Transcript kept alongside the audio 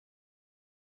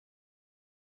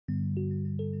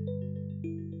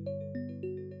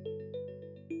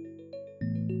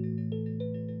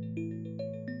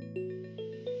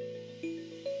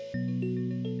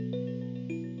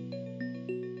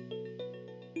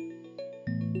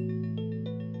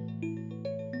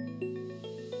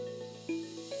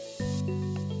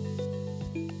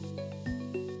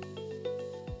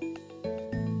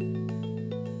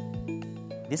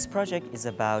This project is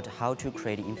about how to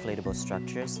create inflatable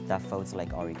structures that fold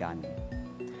like origami.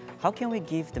 How can we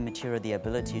give the material the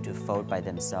ability to fold by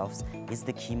themselves is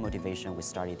the key motivation we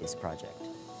started this project.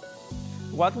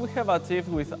 What we have achieved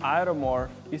with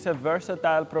Aeromorph is a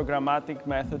versatile programmatic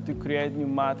method to create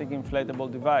pneumatic inflatable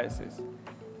devices.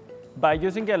 By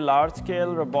using a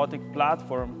large-scale robotic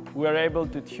platform, we are able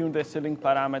to tune the sealing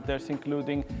parameters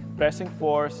including pressing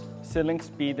force, sealing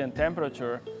speed and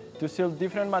temperature to seal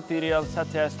different materials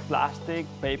such as plastic,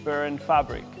 paper and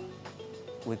fabric.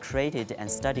 We created and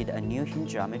studied a new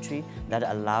hinge geometry that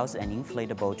allows an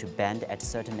inflatable to bend at a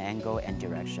certain angle and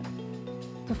direction.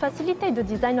 To facilitate the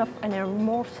design of an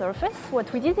Aeromorph surface,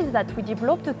 what we did is that we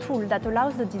developed a tool that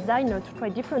allows the designer to try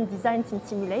different designs in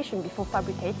simulation before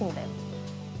fabricating them.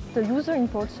 The user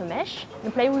imports a mesh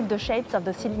and play with the shapes of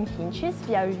the sealing hinges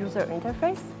via a user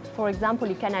interface. For example,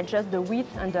 he can adjust the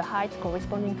width and the height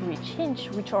corresponding to each hinge,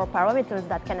 which are parameters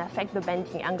that can affect the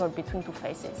bending angle between two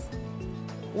faces.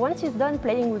 Once he's done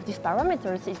playing with these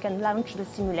parameters, he can launch the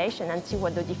simulation and see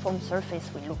what the deformed surface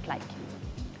will look like.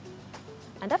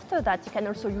 And after that, he can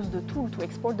also use the tool to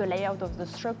export the layout of the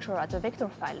structure as a vector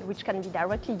file, which can be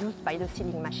directly used by the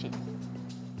sealing machine.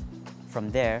 From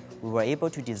there, we were able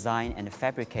to design and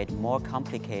fabricate more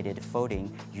complicated folding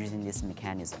using this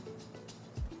mechanism.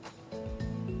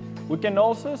 We can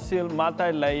also seal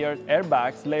multi-layered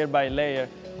airbags layer by layer,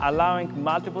 allowing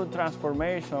multiple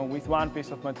transformations with one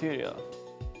piece of material.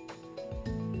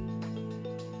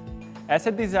 As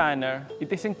a designer,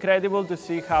 it is incredible to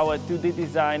see how a 2D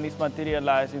design is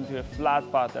materialized into a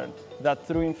flat pattern that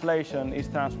through inflation is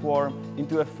transformed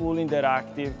into a full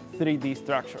interactive 3D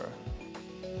structure.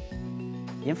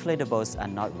 Inflatables are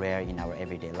not rare in our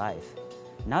everyday life.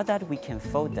 Now that we can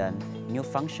fold them, new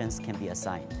functions can be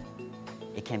assigned.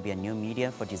 It can be a new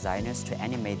medium for designers to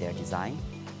animate their design,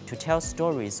 to tell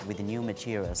stories with new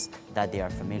materials that they are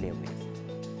familiar with.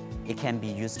 It can be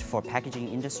used for packaging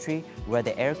industry where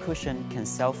the air cushion can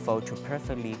self-fold to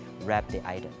perfectly wrap the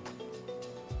item.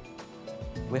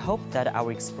 We hope that our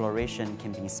exploration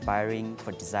can be inspiring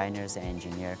for designers and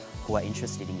engineers who are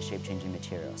interested in shape-changing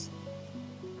materials.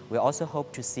 We also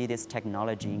hope to see this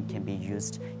technology can be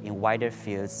used in wider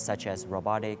fields such as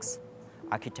robotics,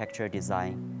 architecture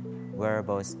design,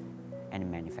 wearables, and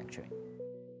manufacturing.